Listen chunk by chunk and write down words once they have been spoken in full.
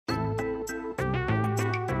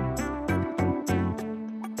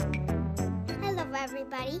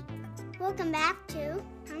everybody. Welcome back to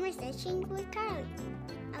Conversations with Carly,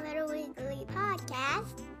 a little weekly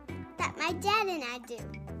podcast that my dad and I do.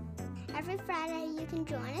 Every Friday you can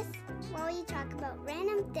join us while we talk about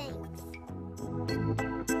random things.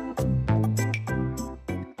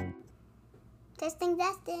 Testing.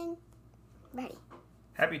 Ready.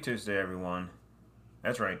 Happy Tuesday, everyone.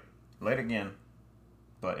 That's right. Late again,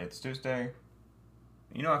 but it's Tuesday.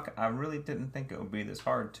 You know, I really didn't think it would be this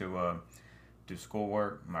hard to do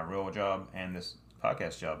schoolwork, my real job, and this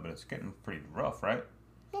podcast job, but it's getting pretty rough, right?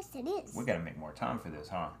 Yes, it is. We got to make more time for this,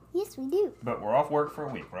 huh? Yes, we do. But we're off work for a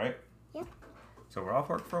week, right? Yep. So we're off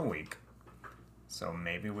work for a week, so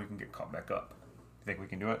maybe we can get caught back up. You think we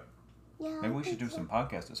can do it? Yeah. Maybe we should do some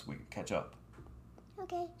podcasts this week, catch up.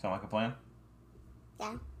 Okay. Sound like a plan?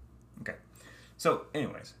 Yeah. Okay. So,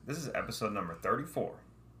 anyways, this is episode number 34.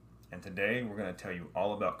 And today we're going to tell you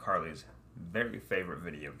all about Carly's very favorite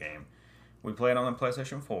video game. We play it on the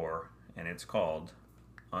PlayStation 4, and it's called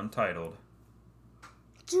Untitled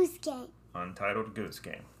Goose Game. Untitled Goose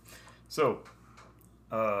Game. So,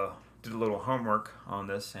 did a little homework on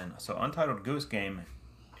this, and so Untitled Goose Game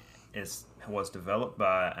was developed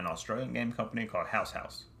by an Australian game company called House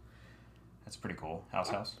House. That's pretty cool. House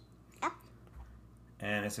House. Yep.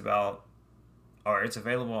 And it's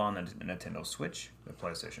available on the Nintendo Switch, the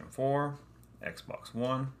PlayStation 4, Xbox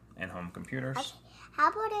One, and home computers. Okay.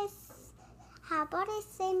 How about I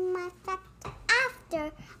say my fact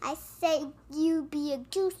after I say you be a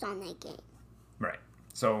goose on that game? Right.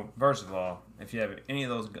 So, first of all, if you have any of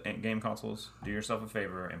those game consoles, do yourself a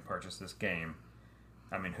favor and purchase this game.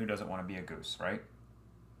 I mean, who doesn't want to be a goose, right?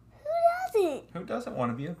 Who doesn't? Who doesn't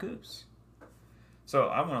want to be a goose? So,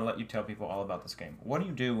 I want to let you tell people all about this game. What do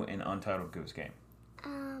you do in Untitled Goose Game?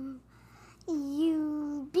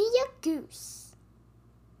 You be a goose.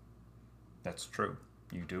 That's true.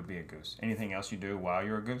 You do be a goose. Anything else you do while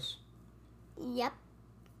you're a goose? Yep.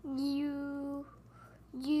 You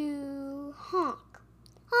honk.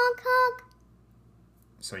 Honk, honk.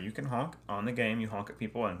 So you can honk on the game. You honk at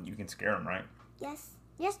people and you can scare them, right? Yes.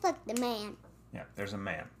 Just like the man. Yeah, there's a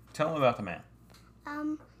man. Tell them about the man.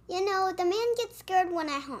 The man gets scared when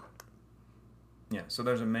I honk. Yeah, so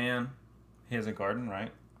there's a man. He has a garden,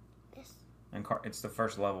 right? Yes. And it's the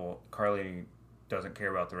first level. Carly doesn't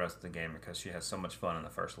care about the rest of the game because she has so much fun in the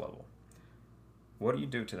first level. What do you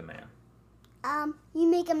do to the man?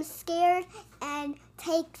 You make him scared and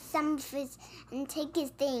take his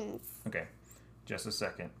things. Okay, just a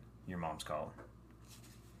second. Your mom's calling.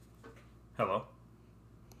 Hello?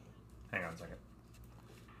 Hang on a second.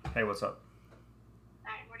 Hey, what's up?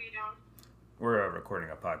 Hey, what are you doing? We're recording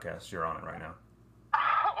a podcast. You're on it right now.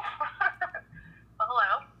 Oh, well,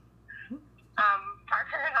 hello.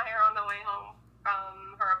 Parker and I are on the way home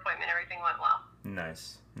from her appointment. Everything went well.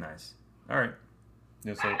 Nice. All right.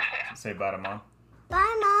 You'll say bye to Mom.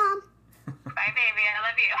 Bye, Mom. Bye, baby. I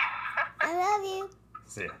love you. I love you.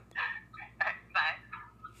 See ya. Bye.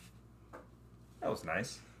 That was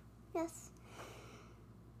nice. Yes.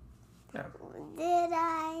 Yeah. Did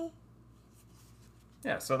I?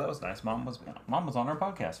 Yeah, so that was nice. Mom was on our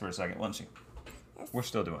podcast for a second, wasn't she? Yes. We're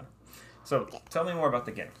still doing it. So tell me more about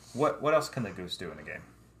the game. What else can the goose do in the game?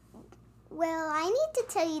 Well, I need to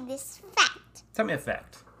tell you this fact. Tell me a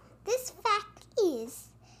fact. This fact is,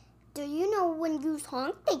 do you know when goose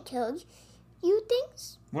honk, they tell you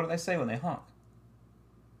things? What do they say when they honk?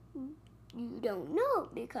 You don't know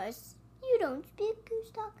because you don't speak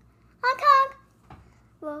goose talk. Honk, honk.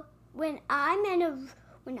 Well, when I met a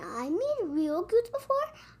real goose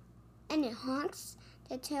before, and it honks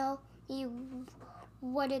to tell me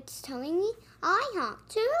what it's telling me, I honk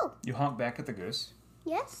too. You honk back at the goose.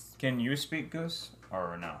 Yes. Can you speak goose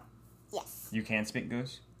or no? Yes. You can speak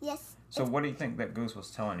goose? Yes. So what do you think that goose was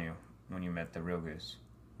telling you when you met the real goose?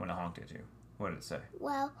 When it honked at you? What did it say?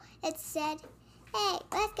 Well, it said, hey,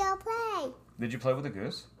 let's go play. Did you play with a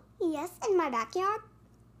goose? Yes, in my backyard.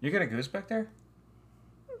 You got a goose back there?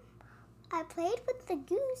 I played with the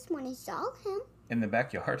goose when I saw him. In the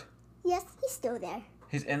backyard? Yes, he's still there.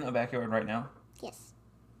 He's in the backyard right now? Yes,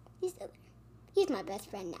 he's still there. He's my best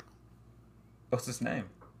friend now. What's his name?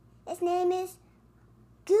 His name is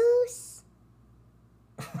Goose.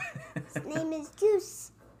 His name is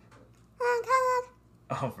Goose. Honk, honk.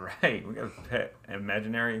 Oh, right. We got a pet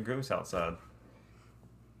imaginary goose outside.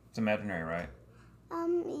 It's imaginary, right?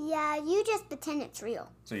 Yeah, you just pretend it's real.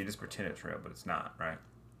 So you just pretend it's real, but it's not, right?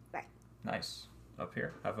 Right. Nice. Up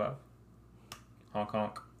here. High five. Honk,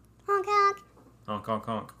 honk. Honk, honk. Honk, honk,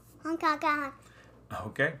 honk. Honk, honk, honk.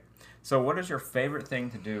 Okay. So what is your favorite thing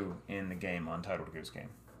to do in the game Untitled Goose Game?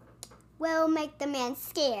 will make the man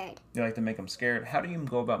scared. You like to make him scared? How do you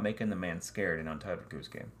go about making the man scared in Untitled Goose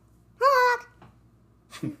Game? Honk!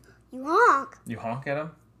 You honk. You honk at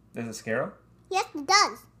him? Does it scare him? Yes, it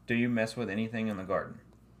does. Do you mess with anything in the garden?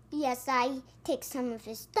 Yes, I take some of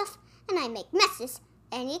his stuff and I make messes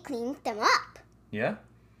and he cleans them up. Yeah?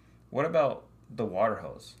 What about the water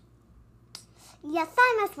hose? Yes,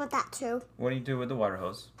 I mess with that too. What do you do with the water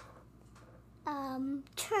hose?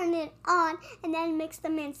 Turn it on and then it makes the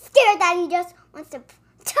man scared that he just wants to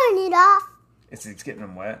turn it off. It's getting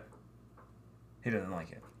him wet. He doesn't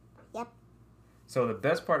like it. Yep. So the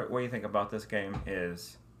best part, what you think about this game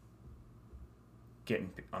is getting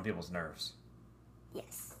on people's nerves.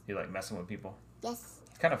 Yes. You like messing with people? Yes.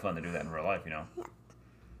 It's kind of fun to do that in real life, you know? Yep.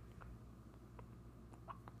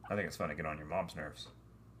 I think it's fun to get on your mom's nerves.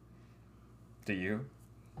 Do you?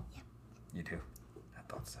 Yep. You do? I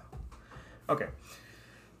thought so. Okay.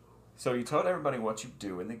 So you told everybody what you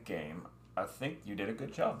do in the game. I think you did a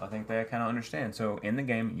good job. I think they kind of understand. So in the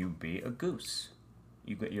game, you be a goose.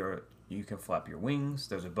 You can flap your wings.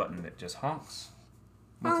 There's a button that just honks.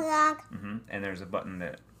 Honk, honk. And there's a button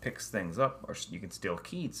that picks things up, or you can steal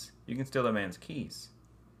keys. You can steal the man's keys.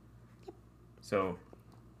 So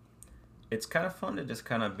it's kind of fun to just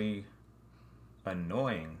kind of be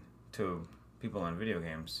annoying to people in video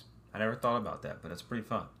games. I never thought about that, but it's pretty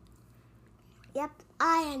fun. Yep,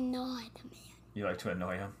 I annoy the man. You like to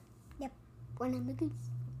annoy him? Yep, when I'm a goose.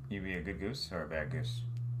 You be a good goose or a bad goose?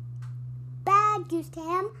 Bad goose to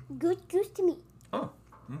him, good goose to me. Oh,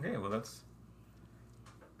 okay. Well,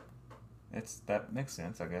 that makes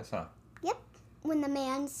sense, I guess, huh? Yep, when the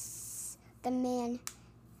man says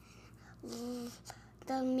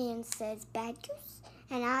bad goose,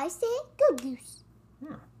 and I say good goose.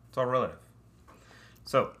 It's all relative.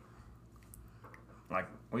 So, like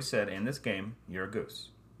we said, in this game, you're a goose.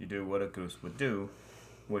 You do what a goose would do,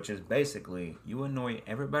 which is basically you annoy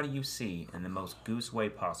everybody you see in the most goose way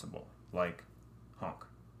possible, like honk.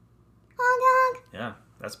 Honk, honk. Yeah,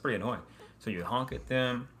 that's pretty annoying. So you honk at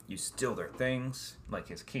them, you steal their things, like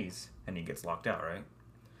his keys, and he gets locked out, right?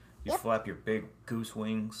 You Yep. flap your big goose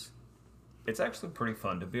wings. It's actually pretty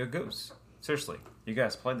fun to be a goose. Seriously, you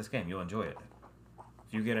guys play this game, you'll enjoy it.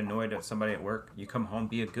 If you get annoyed at somebody at work, you come home,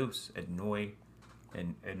 be a goose, annoy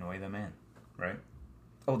the man, right?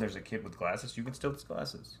 Oh, there's a kid with glasses. You can steal his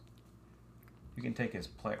glasses. You can take his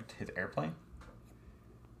airplane.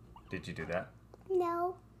 Did you do that?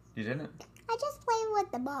 No, You didn't? I just play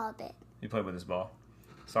with the ball a bit. You played with his ball,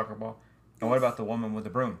 soccer ball. And what about the woman with the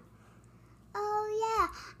broom? Oh yeah,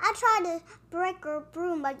 I tried to break her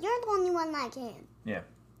broom, but you're the only one that can. Yeah,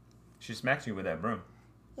 she smacks you with that broom.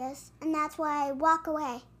 Yes, and that's why I walk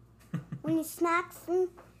away. When she smacks me,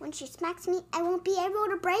 I won't be able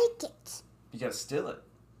to break it. You gotta steal it,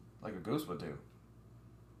 like a goose would do.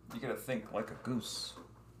 You gotta think like a goose.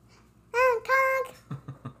 Honk, honk.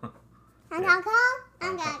 Honk, honk, honk.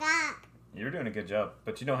 Honk, honk, honk. You're doing a good job,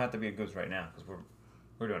 but you don't have to be a goose right now because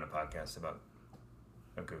we're doing a podcast about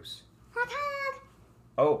a goose. Honk, honk.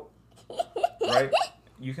 Oh, right.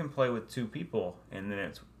 You can play with two people, and then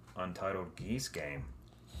it's Untitled Geese Game.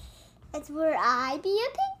 It's where I be a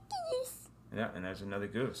pig geese. Yeah, and there's another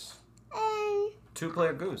goose. And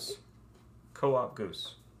Two-player goose. Co-op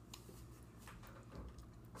goose.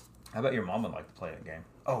 How about your mom would like to play that game?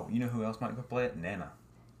 Oh, you know who else might go play it? Nana.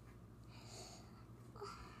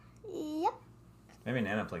 yep. Maybe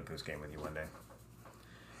Nana played Goose Game with you one day.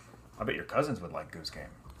 I bet your cousins would like Goose Game.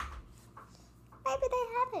 Maybe they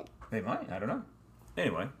haven't. They might. I don't know.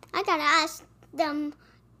 Anyway. I gotta ask them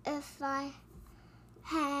if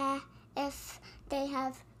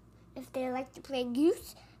they like to play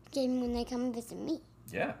Goose Game when they come visit me.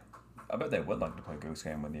 Yeah. I bet they would like to play Goose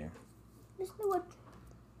Game with you. Yes, they would.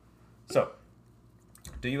 So,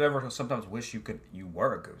 do you ever sometimes wish you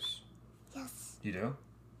were a goose? Yes. You do?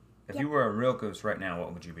 If Yep. you were a real goose right now,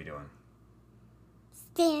 what would you be doing?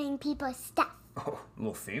 Stealing people's stuff. Oh,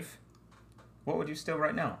 little thief. What would you steal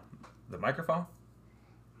right now? The microphone?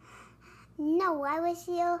 No, I would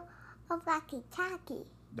steal a walkie-talkie.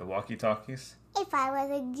 The walkie-talkies? If I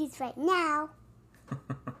was a goose right now.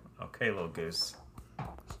 Okay, little goose.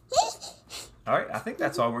 All right, I think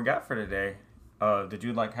that's all we got for today. Did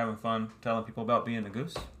you like having fun telling people about being a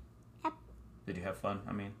goose? Yep. Did you have fun?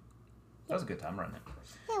 I mean, that was a good time running it.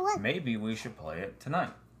 Yeah, what? Maybe we should play it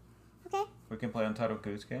tonight. Okay. We can play Untitled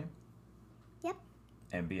Goose Game. Yep.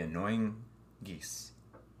 And be annoying geese.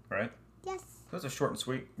 Right? Yes. Those are short and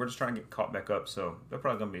sweet. We're just trying to get caught back up, so they're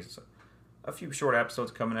probably going to be a few short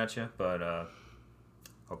episodes coming at you, but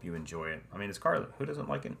hope you enjoy it. I mean, it's Carly. Who doesn't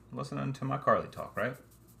like it listening to my Carly talk, right?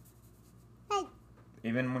 Hey.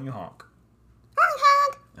 Even when you honk. Honk,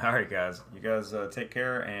 honk. All right, guys. You guys take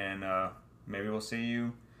care, and maybe we'll see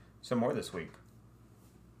you some more this week.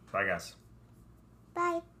 Bye, guys.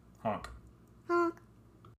 Bye. Honk. Honk.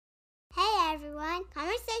 Hey everyone,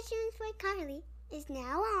 Conversations with Carly is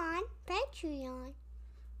now on Patreon.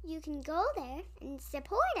 You can go there and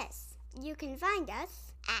support us. You can find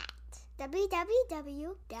us at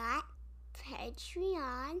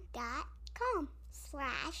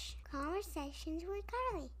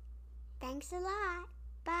www.patreon.com/conversationswithcarly. Thanks a lot.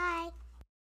 Bye.